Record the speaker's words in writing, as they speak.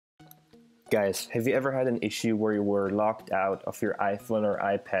Guys, have you ever had an issue where you were locked out of your iPhone or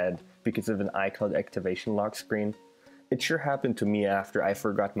iPad because of an iCloud activation lock screen? It sure happened to me after I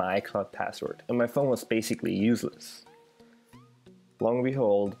forgot my iCloud password, and my phone was basically useless. Long and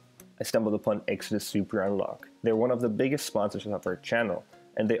behold, I stumbled upon Exodus Super Unlock. They're one of the biggest sponsors of our channel,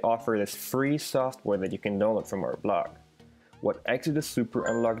 and they offer this free software that you can download from our blog. What Exodus Super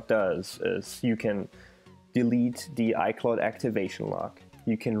Unlock does is you can delete the iCloud activation lock,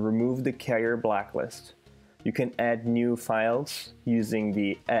 you can remove the carrier blacklist, you can add new files using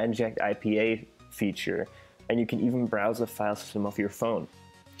the inject IPA feature, and you can even browse the file system of your phone.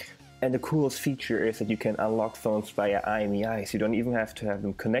 And the coolest feature is that you can unlock phones via IMEI, so you don't even have to have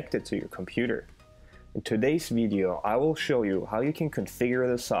them connected to your computer. In today's video, I will show you how you can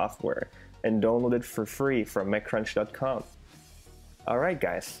configure the software and download it for free from MacCrunch.com. Alright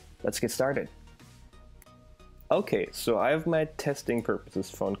guys, let's get started. Okay, so I have my testing purposes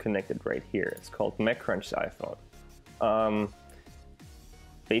phone connected right here. It's called MacCrunch's iPhone.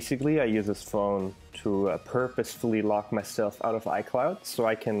 Basically, I use this phone to purposefully lock myself out of iCloud so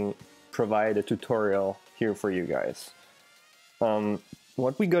I can provide a tutorial here for you guys.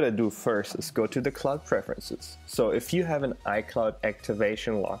 What we gotta do first is go to the cloud preferences. So if you have an iCloud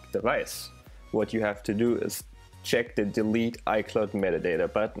activation lock device, what you have to do is check the delete iCloud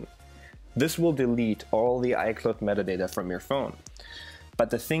metadata button. This will delete all the iCloud metadata from your phone. But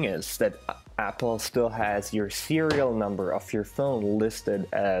the thing is that Apple still has your serial number of your phone listed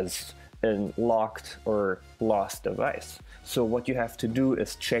as a locked or lost device. So what you have to do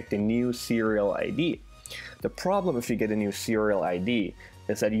is check the new serial ID. The problem if you get a new serial ID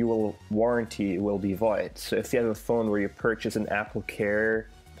is that your warranty will be void. So if you have a phone where you purchase an Apple Care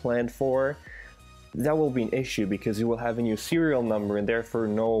plan for, that will be an issue because you will have a new serial number and therefore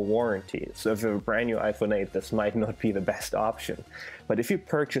no warranty. So if you have a brand new iPhone 8, this might not be the best option. But if you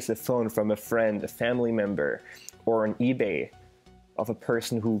purchase a phone from a friend, a family member, or on eBay of a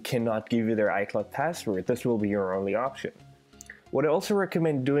person who cannot give you their iCloud password, this will be your only option. What I also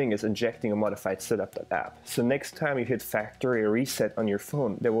recommend doing is injecting a modified setup.app. So next time you hit factory reset on your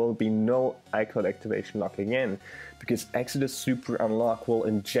phone, there will be no iCloud activation lock again, because Exodus Super Unlock will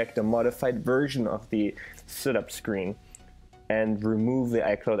inject a modified version of the setup screen and remove the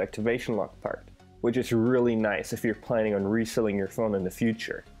iCloud activation lock part, which is really nice if you're planning on reselling your phone in the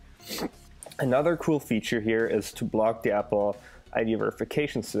future. Another cool feature here is to block the Apple ID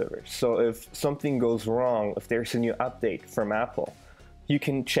verification server. So if something goes wrong, if there's a new update from Apple, you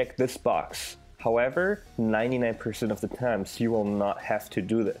can check this box. However, 99% of the times you will not have to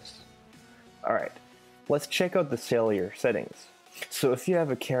do this. Alright, let's check out the cellular settings. So if you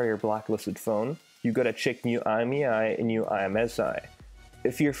have a carrier blacklisted phone, you gotta check new IMEI and new IMSI.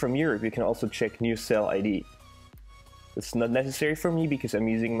 If you're from Europe, you can also check new cell ID. It's not necessary for me because I'm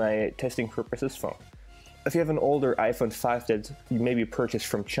using my testing purposes phone. If you have an older iPhone 5 that you maybe purchased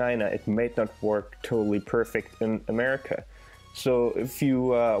from China, it might not work totally perfect in America. So if you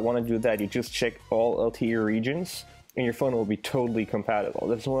want to do that, you just check all LTE regions and your phone will be totally compatible.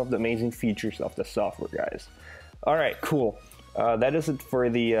 That's one of the amazing features of the software, guys. Alright, cool. That is it for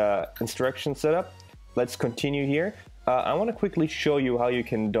the instruction setup. Let's continue here. I want to quickly show you how you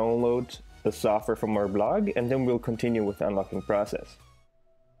can download the software from our blog, and then we'll continue with the unlocking process.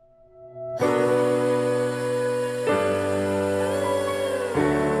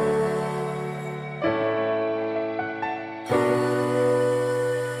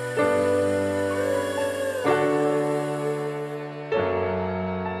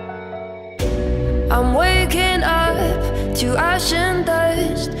 I'm waking up to ash and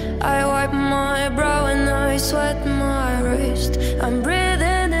dust. I wipe my brow and I sweat my wrist. I'm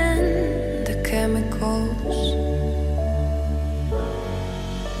breathing in the chemicals.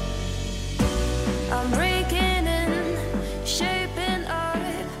 I'm breaking in, shaping up,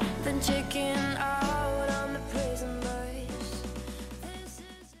 then checking out on the prison bus.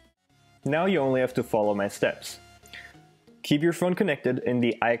 Now you only have to follow my steps. Keep your phone connected in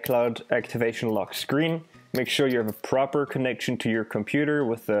the iCloud activation lock screen. Make sure you have a proper connection to your computer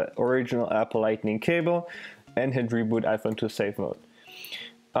with the original Apple Lightning cable, and hit reboot iPhone to safe mode.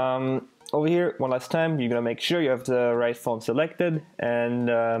 Over here, one last time, you're gonna make sure you have the right phone selected, and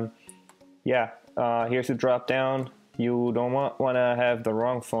here's the drop down. You don't want to have the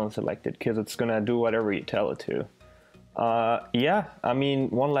wrong phone selected because it's gonna do whatever you tell it to.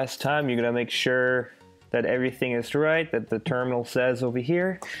 One last time, you're gonna make sure that everything is right, that the terminal says over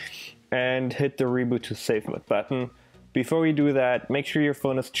here, and hit the reboot to safe mode button. Before we do that, make sure your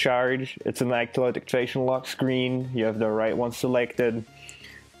phone is charged. It's an iCloud activation lock screen. You have the right one selected.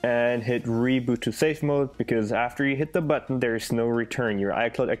 and hit reboot to safe mode, because after you hit the button there's no return. Your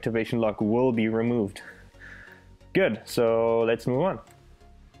iCloud activation lock will be removed. Good, so let's move on.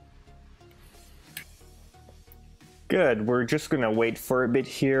 Good, we're just gonna wait for a bit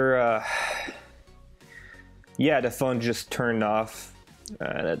here. Yeah, the phone just turned off.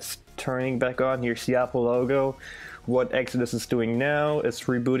 It's turning back on. Here's the Apple logo. What Exodus is doing now is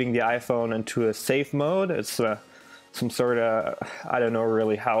rebooting the iPhone into a safe mode. It's some sort of, I don't know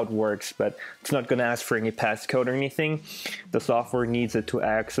really how it works, but it's not going to ask for any passcode or anything. The software needs it to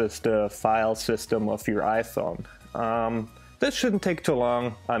access the file system of your iPhone. This shouldn't take too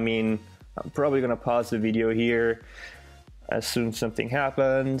long. I mean, I'm probably going to pause the video here. As soon as something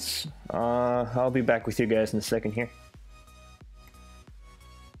happens, I'll be back with you guys in a second here.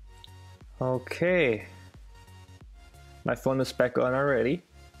 Okay. My phone is back on already.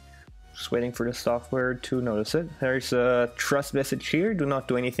 Just waiting for the software to notice it. There's a trust message here. Do not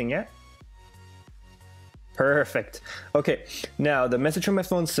do anything yet. Perfect. Okay, now the message on my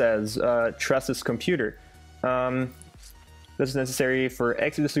phone says, trust this computer. This is necessary for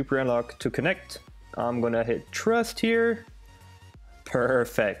Exodus Super Unlock to connect. I'm gonna hit trust here.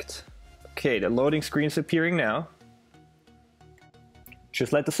 Perfect. Okay, the loading screen is appearing now.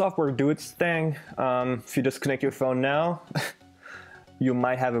 Just let the software do its thing. If you disconnect your phone now, you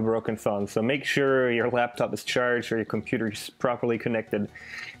might have a broken phone. So make sure your laptop is charged or your computer is properly connected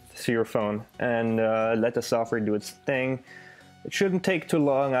to your phone, and let the software do its thing. It shouldn't take too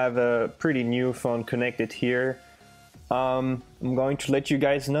long. I have a pretty new phone connected here. I'm going to let you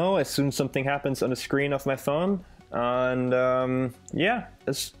guys know as soon as something happens on the screen of my phone. And yeah,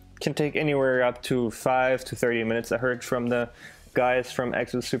 this can take anywhere up to 5 to 30 minutes. I heard from the guys from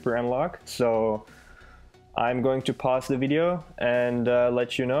Exodus Super Unlock. So I'm going to pause the video and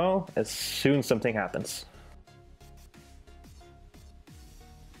let you know as soon as something happens.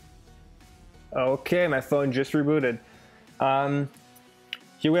 Okay, my phone just rebooted.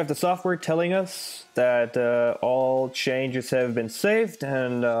 Here we have the software telling us that all changes have been saved,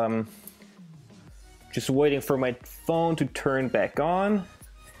 and just waiting for my phone to turn back on.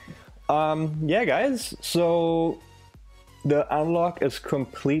 Yeah guys, so the unlock is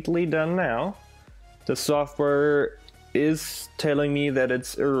completely done now. The software is telling me that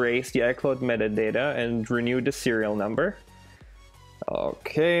it's erased the iCloud metadata and renewed the serial number.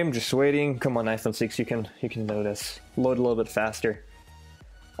 Okay, I'm just waiting. Come on, iPhone 6, you can do this. Load a little bit faster.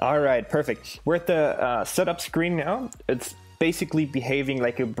 Alright, perfect. We're at the setup screen now. It's basically behaving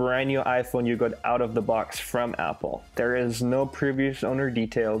like a brand new iPhone you got out of the box from Apple. There is no previous owner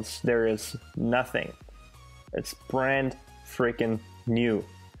details. There is nothing. It's brand freaking new.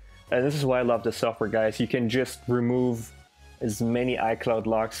 And this is why I love the software, guys. You can just remove as many iCloud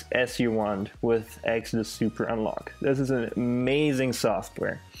locks as you want with Exodus Super Unlock. This is an amazing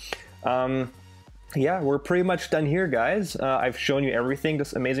software. Yeah, we're pretty much done here, guys. I've shown you everything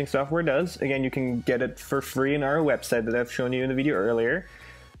this amazing software does. Again, you can get it for free on our website that I've shown you in the video earlier.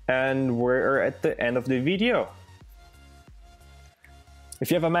 And we're at the end of the video.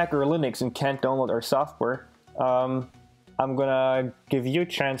 If you have a Mac or Linux and can't download our software, I'm gonna give you a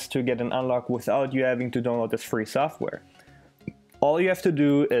chance to get an unlock without you having to download this free software. All you have to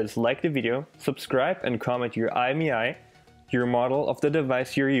do is like the video, subscribe, and comment your IMEI, your model of the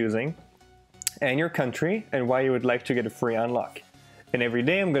device you're using, and your country, and why you would like to get a free unlock. And every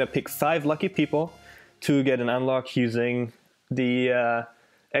day I'm gonna pick 5 lucky people to get an unlock using the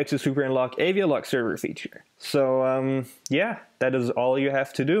Exodus Super Unlock Avialock server feature. So yeah, that is all you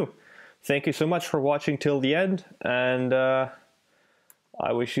have to do. Thank you so much for watching till the end, and I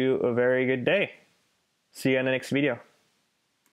wish you a very good day. See you in the next video.